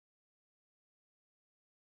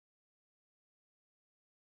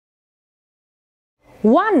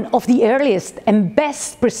One of the earliest and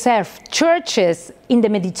best preserved churches in the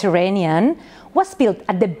Mediterranean was built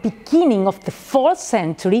at the beginning of the 4th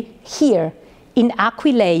century here in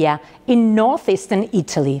Aquileia, in northeastern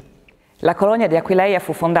Italy. La colonia di Aquileia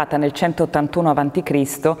fu fondata nel 181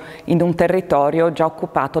 a.C. in un territorio già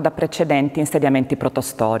occupato da precedenti insediamenti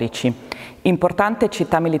protostorici. Importante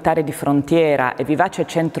città militare di frontiera e vivace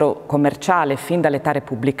centro commerciale fin dall'età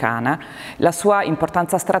repubblicana, la sua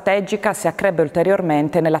importanza strategica si accrebbe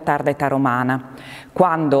ulteriormente nella tarda età romana,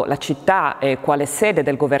 quando la città, quale sede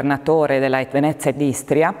del governatore della Venezia ed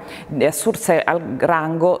Istria, assurse al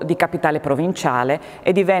rango di capitale provinciale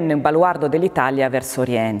e divenne un baluardo dell'Italia verso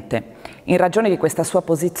oriente. In ragione di questa sua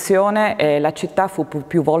posizione, la città fu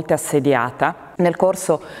più volte assediata nel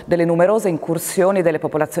corso delle numerose incursioni delle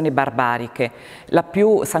popolazioni barbariche, la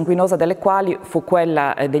più sanguinosa delle quali fu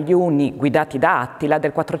quella degli Unni guidati da Attila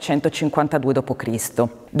del 452 d.C.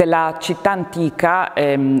 Della città antica,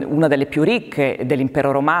 una delle più ricche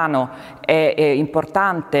dell'impero romano e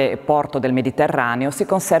importante porto del Mediterraneo, si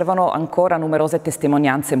conservano ancora numerose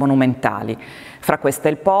testimonianze monumentali. Fra queste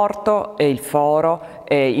il porto, il foro,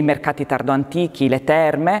 i mercati tardoantichi, le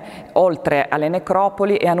terme, oltre alle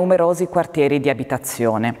necropoli e a numerosi quartieri di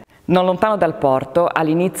abitazione. Non lontano dal porto,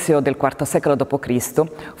 all'inizio del IV secolo d.C.,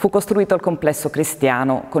 fu costruito il complesso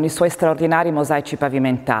cristiano con i suoi straordinari mosaici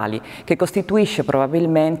pavimentali, che costituisce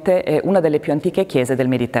probabilmente una delle più antiche chiese del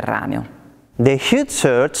Mediterraneo. The huge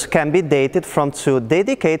church can be dated from two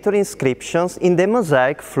dedicatory inscriptions in the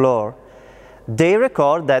mosaic floor. They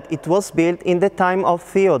record that it was built in the time of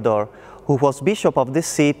Theodore, who was bishop of the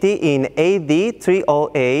city in AD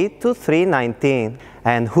 308 to 319,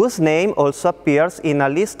 and whose name also appears in a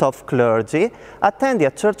list of clergy attending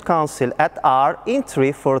a church council at Ars in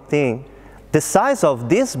 314. The size of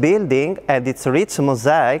this building and its rich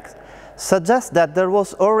mosaics suggests that there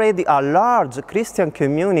was already a large Christian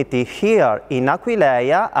community here in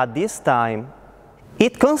Aquileia at this time.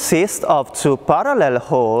 It consists of two parallel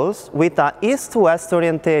halls with an east-west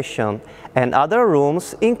orientation and other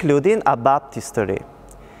rooms including a baptistry.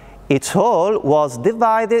 Each hall was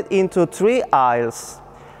divided into 3 aisles.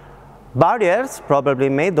 Barriers, probably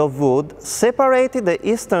made of wood, separated the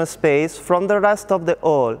eastern space from the rest of the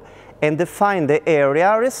hall and defined the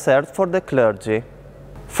area reserved for the clergy.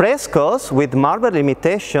 Frescoes with marble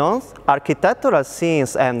imitations, architectural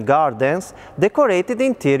scenes and gardens decorated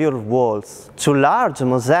interior walls. 2 large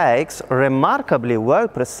mosaics, remarkably well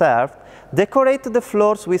preserved, decorated the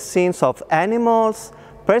floors with scenes of animals,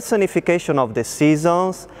 personification of the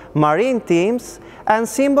seasons, marine themes, and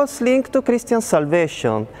symbols linked to Christian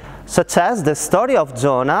salvation, such as the story of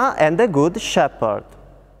Jonah and the Good Shepherd.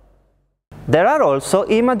 There are also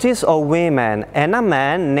images of women and a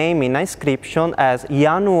man named in inscription as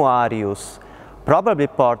Januarius, probably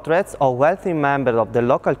portraits of wealthy members of the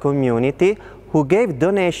local community who gave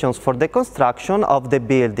donations for the construction of the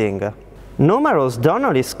building. Numerous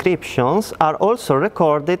donor inscriptions are also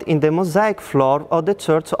recorded in the mosaic floor of the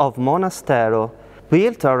Church of Monastero,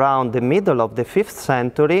 built around the middle of the 5th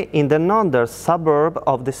century in the northern suburb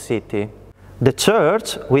of the city. The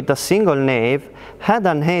church, with a single nave, had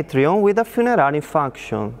an atrium with a funerary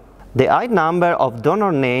function. The high number of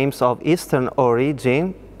donor names of Eastern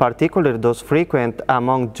origin, particularly those frequent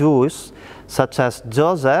among Jews, such as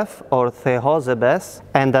Joseph or Theosebes,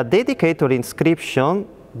 and a dedicatory inscription,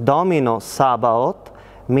 Domino Sabaoth,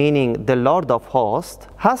 meaning the Lord of Hosts,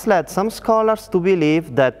 has led some scholars to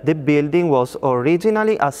believe that the building was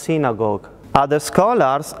originally a synagogue. Other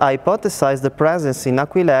scholars hypothesize the presence in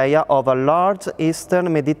Aquileia of a large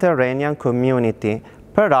Eastern Mediterranean community,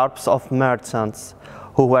 perhaps of merchants,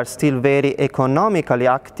 who were still very economically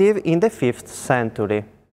active in the 5th century.